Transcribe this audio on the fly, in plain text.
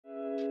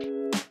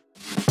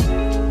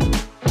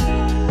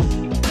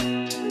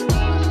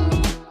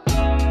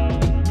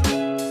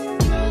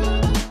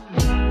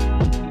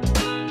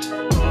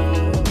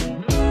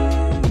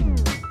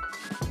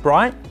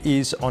Brighte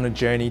is on a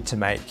journey to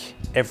make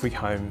every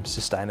home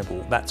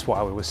sustainable. That's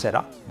why we were set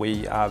up.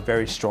 We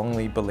very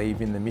strongly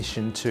believe in the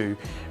mission to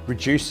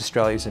reduce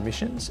Australia's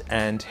emissions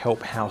and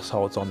help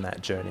households on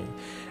that journey.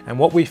 And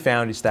what we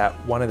found is that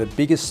one of the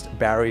biggest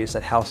barriers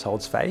that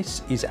households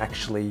face is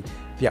actually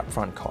the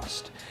upfront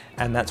cost.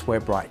 And that's where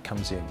Brighte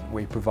comes in.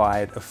 We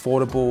provide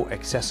affordable,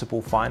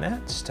 accessible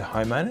finance to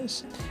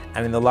homeowners.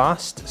 And in the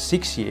last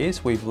 6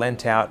 years, we've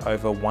lent out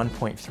over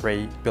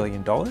 $1.3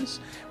 billion.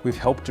 We've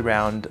helped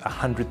around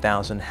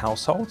 100,000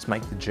 households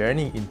make the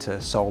journey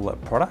into solar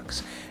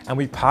products. And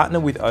we partner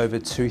with over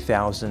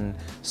 2,000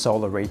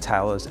 solar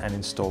retailers and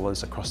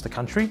installers across the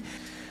country.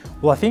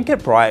 Well, I think at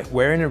Brighte,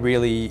 we're in a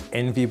really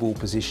enviable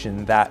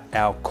position that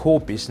our core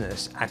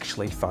business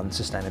actually funds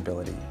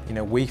sustainability. You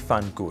know, we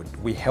fund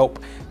good. We help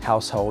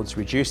households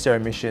reduce their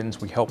emissions.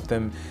 We help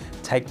them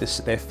take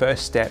their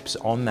first steps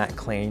on that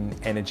clean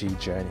energy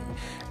journey.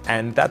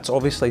 And that's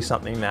obviously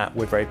something that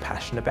we're very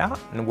passionate about.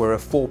 And we're a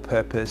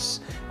for-purpose,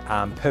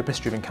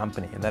 purpose-driven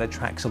company, and that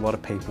attracts a lot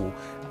of people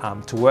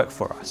to work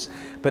for us.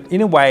 But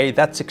in a way,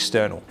 that's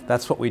external.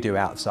 That's what we do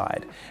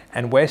outside.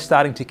 And we're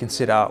starting to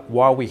consider,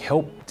 while we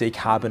help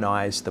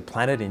decarbonise the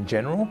planet in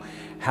general,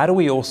 how do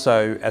we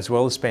also, as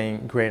well as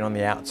being green on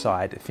the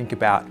outside, think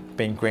about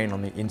being green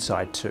on the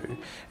inside too?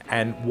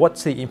 And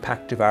what's the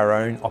impact of our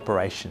own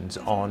operations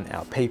on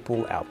our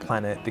people, our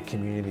planet, the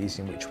communities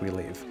in which we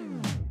live?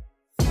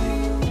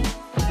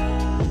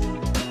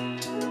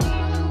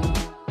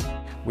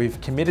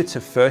 We've committed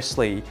to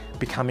firstly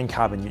becoming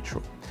carbon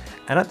neutral.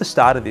 And at the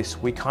start of this,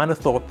 we kind of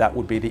thought that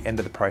would be the end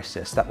of the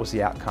process, that was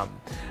the outcome.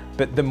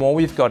 But the more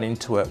we've got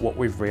into it, what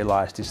we've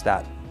realised is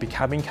that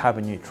becoming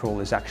carbon neutral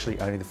is actually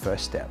only the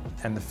first step,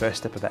 and the first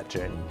step of that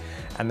journey.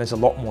 And there's a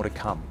lot more to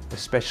come,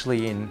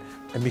 especially in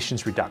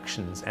emissions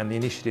reductions and the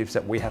initiatives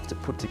that we have to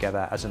put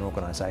together as an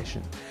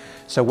organisation.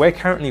 So we're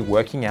currently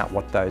working out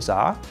what those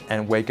are,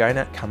 and we're going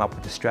to come up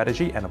with a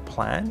strategy and a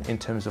plan in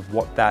terms of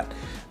what that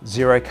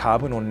zero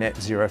carbon or net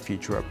zero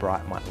future at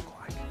Brighte might look like.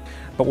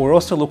 But we're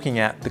also looking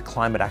at the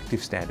Climate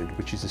Active Standard,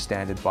 which is a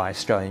standard by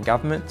Australian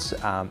governments,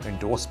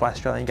 endorsed by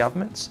Australian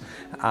governments,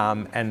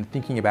 and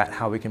thinking about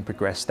how we can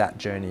progress that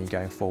journey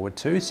going forward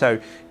too.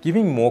 So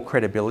giving more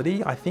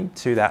credibility, I think,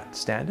 to that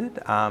standard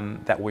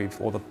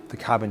or the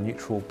carbon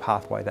neutral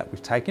pathway that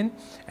we've taken,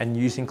 and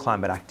using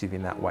Climate Active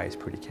in that way is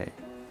pretty key.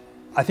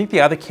 I think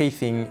the other key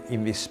thing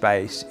in this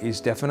space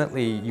is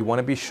definitely you want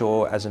to be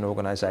sure as an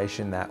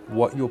organisation that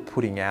what you're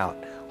putting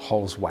out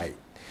holds weight,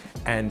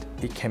 and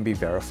it can be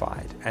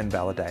verified and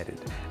validated.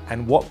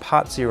 And what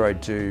Part Zero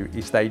do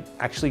is they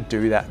actually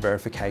do that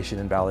verification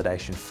and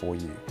validation for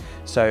you.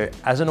 So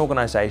as an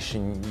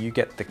organisation, you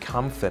get the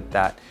comfort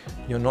that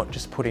you're not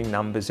just putting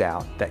numbers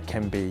out that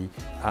can be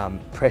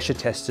pressure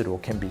tested or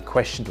can be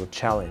questioned or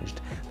challenged,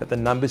 that the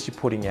numbers you're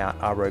putting out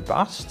are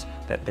robust,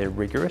 that they're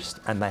rigorous,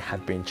 and they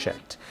have been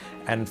checked.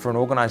 And for an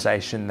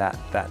organisation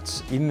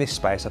that's in this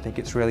space, I think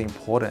it's really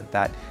important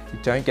that you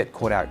don't get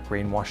caught out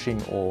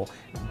greenwashing or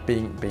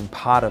being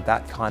part of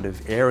that kind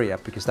of area,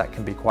 because that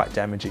can be quite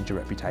damaging to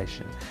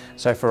reputation.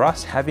 So for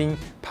us, having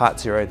Part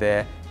Zero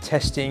there,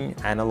 testing,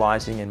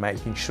 analysing and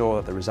making sure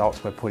that the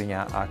results we're putting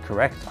out are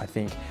correct, I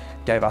think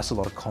gave us a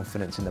lot of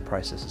confidence in the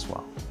process as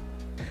well.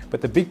 But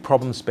the big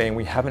problem's been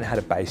we haven't had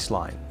a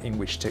baseline in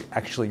which to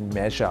actually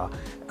measure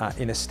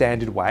in a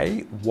standard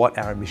way what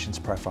our emissions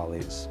profile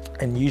is.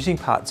 And using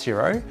Part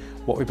Zero,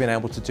 what we've been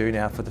able to do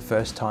now for the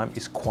first time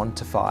is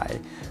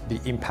quantify the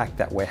impact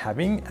that we're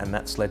having, and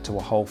that's led to a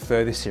whole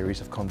further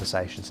series of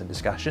conversations and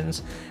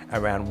discussions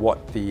around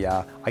what the,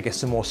 I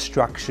guess, a more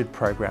structured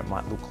program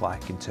might look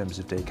like in terms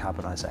of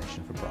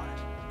decarbonisation for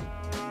Brighte.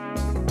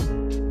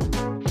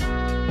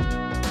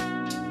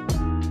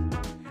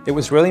 It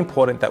was really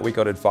important that we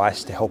got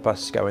advice to help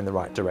us go in the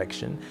right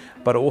direction,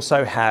 but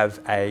also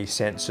have a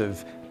sense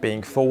of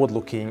being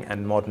forward-looking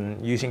and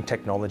modern, using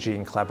technology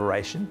and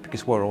collaboration,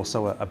 because we're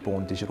also a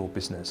born digital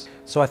business.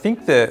 So I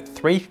think the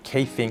three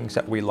key things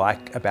that we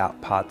like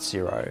about Part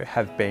Zero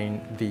have been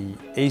the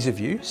ease of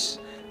use,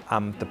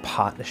 the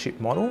partnership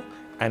model,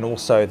 and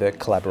also the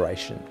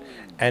collaboration.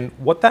 And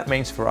what that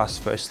means for us,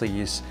 firstly,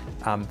 is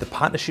the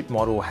partnership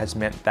model has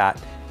meant that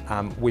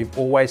we've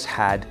always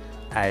had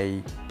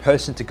a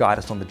person to guide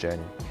us on the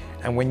journey.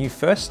 And when you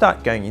first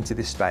start going into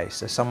this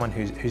space as someone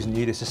who's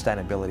new to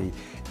sustainability,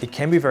 it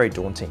can be very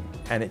daunting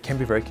and it can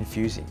be very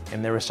confusing.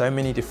 And there are so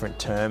many different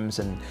terms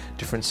and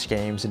different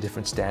schemes and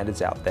different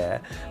standards out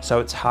there.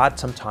 So it's hard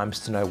sometimes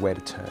to know where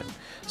to turn.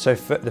 So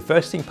the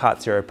first thing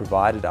Part Zero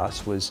provided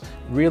us was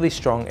really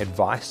strong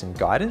advice and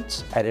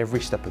guidance at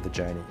every step of the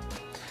journey.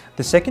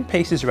 The second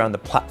piece is around the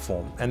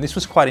platform, and this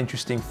was quite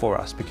interesting for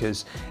us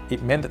because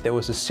it meant that there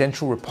was a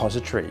central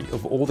repository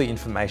of all the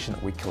information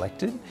that we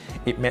collected.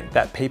 It meant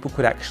that people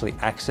could actually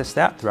access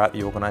that throughout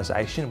the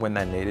organisation when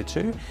they needed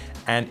to,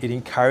 and it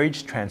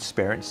encouraged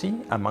transparency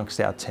amongst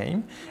our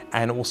team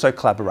and also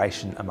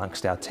collaboration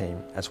amongst our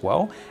team as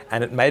well.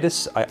 And it made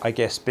us, I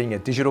guess, being a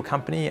digital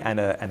company and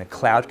a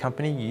cloud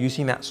company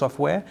using that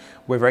software,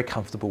 we're very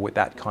comfortable with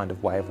that kind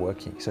of way of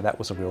working. So that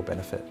was a real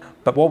benefit.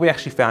 But what we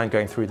actually found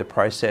going through the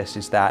process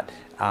is that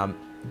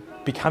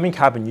becoming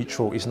carbon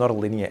neutral is not a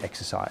linear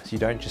exercise. You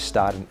don't just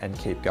start and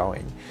keep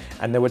going.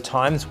 And there were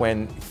times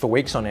when, for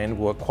weeks on end,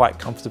 we were quite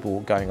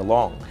comfortable going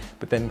along,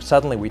 but then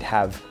suddenly we'd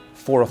have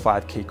 4 or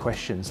 5 key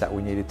questions that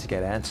we needed to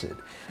get answered.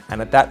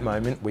 And at that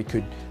moment, we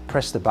could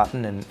press the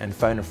button and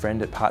phone a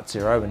friend at Part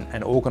Zero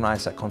and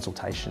organise that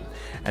consultation.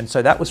 And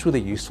so that was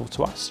really useful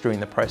to us during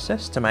the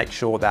process to make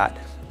sure that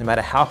no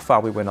matter how far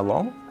we went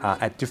along,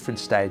 at different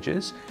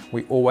stages,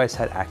 we always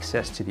had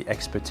access to the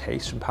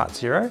expertise from Part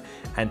Zero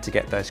and to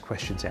get those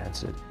questions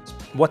answered.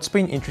 What's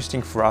been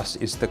interesting for us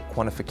is the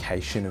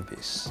quantification of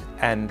this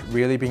and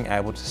really being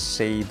able to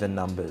see the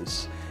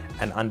numbers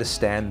and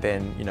understand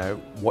then,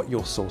 what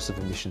your source of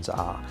emissions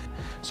are.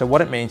 So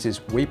what it means is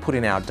we put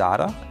in our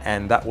data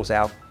and that was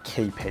our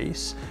key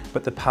piece,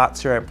 but the Part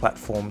Zero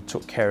platform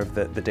took care of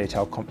the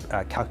detailed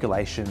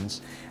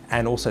calculations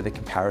and also the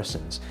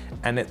comparisons.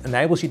 And it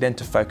enables you then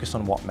to focus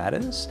on what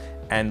matters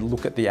and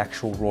look at the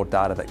actual raw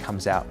data that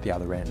comes out the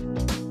other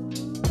end.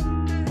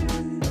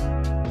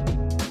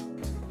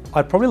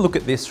 I'd probably look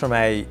at this from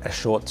a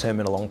short-term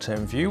and a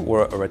long-term view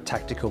or a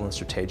tactical and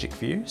strategic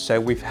view.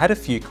 So we've had a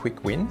few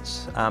quick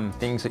wins,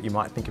 things that you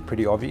might think are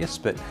pretty obvious,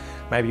 but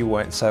maybe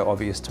weren't so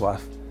obvious to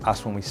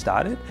us when we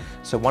started.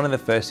 So one of the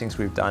first things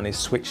we've done is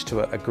switch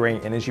to a green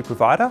energy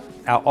provider.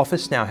 Our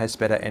office now has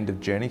better end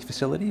of journey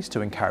facilities to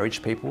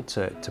encourage people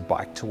to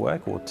bike to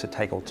work or to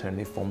take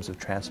alternative forms of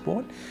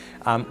transport.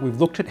 We've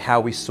looked at how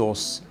we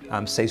source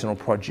seasonal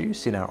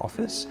produce in our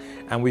office,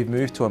 and we've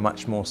moved to a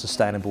much more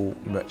sustainable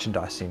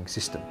merchandising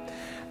system.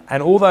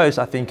 And all those,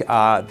 I think,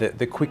 are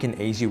the quick and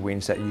easy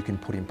wins that you can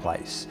put in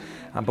place.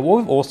 But what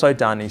we've also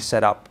done is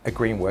set up a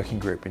green working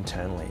group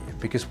internally,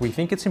 because we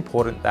think it's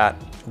important that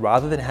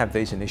rather than have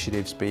these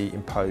initiatives be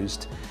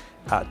imposed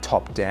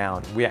top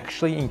down, we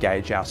actually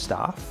engage our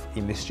staff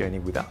in this journey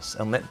with us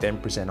and let them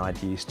present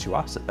ideas to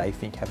us that they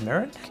think have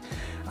merit.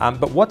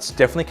 But what's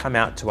definitely come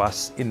out to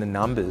us in the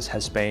numbers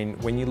has been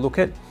when you look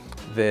at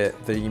the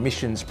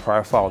emissions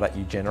profile that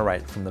you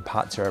generate from the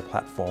Part Zero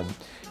platform,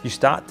 you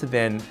start to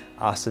then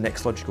ask the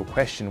next logical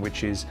question,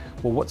 which is,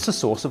 well, what's the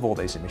source of all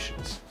these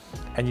emissions?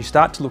 And you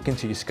start to look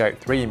into your Scope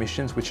 3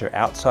 emissions, which are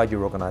outside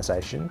your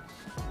organisation.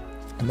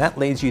 And that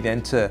leads you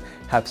then to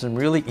have some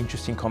really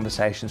interesting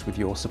conversations with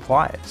your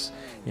suppliers.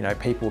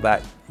 People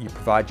that you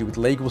provide you with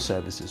legal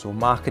services or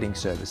marketing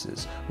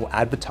services or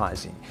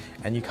advertising.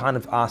 And you kind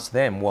of ask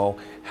them, well,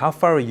 how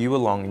far are you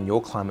along in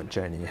your climate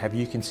journey? Have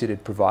you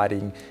considered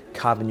providing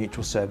carbon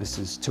neutral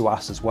services to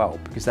us as well?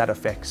 Because that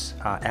affects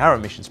our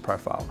emissions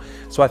profile.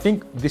 So I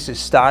think this is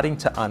starting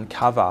to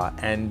uncover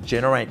and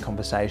generate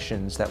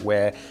conversations that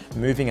we're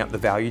moving up the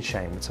value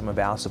chain with some of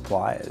our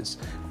suppliers,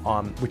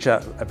 which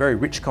are very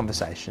rich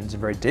conversations and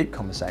very deep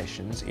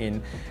conversations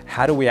in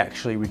how do we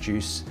actually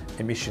reduce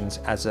emissions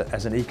as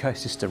an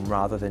ecosystem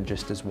rather than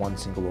just as one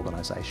single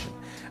organisation.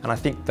 And I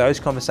think those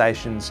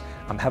conversations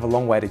have a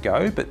long way to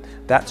go, but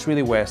that's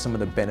really where some of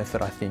the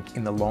benefit, I think,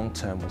 in the long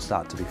term will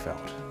start to be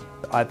felt.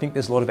 I think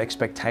there's a lot of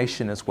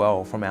expectation as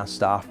well from our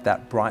staff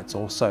that Brighte's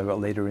also a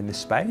leader in this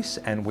space,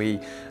 and we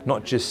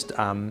not just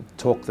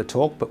talk the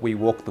talk, but we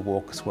walk the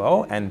walk as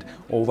well. And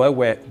although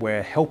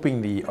we're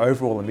helping the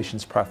overall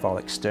emissions profile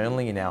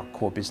externally in our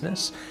core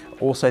business,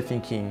 also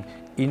thinking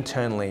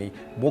internally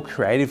more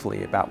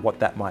creatively about what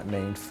that might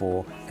mean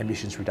for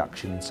emissions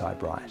reduction inside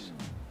Brighte.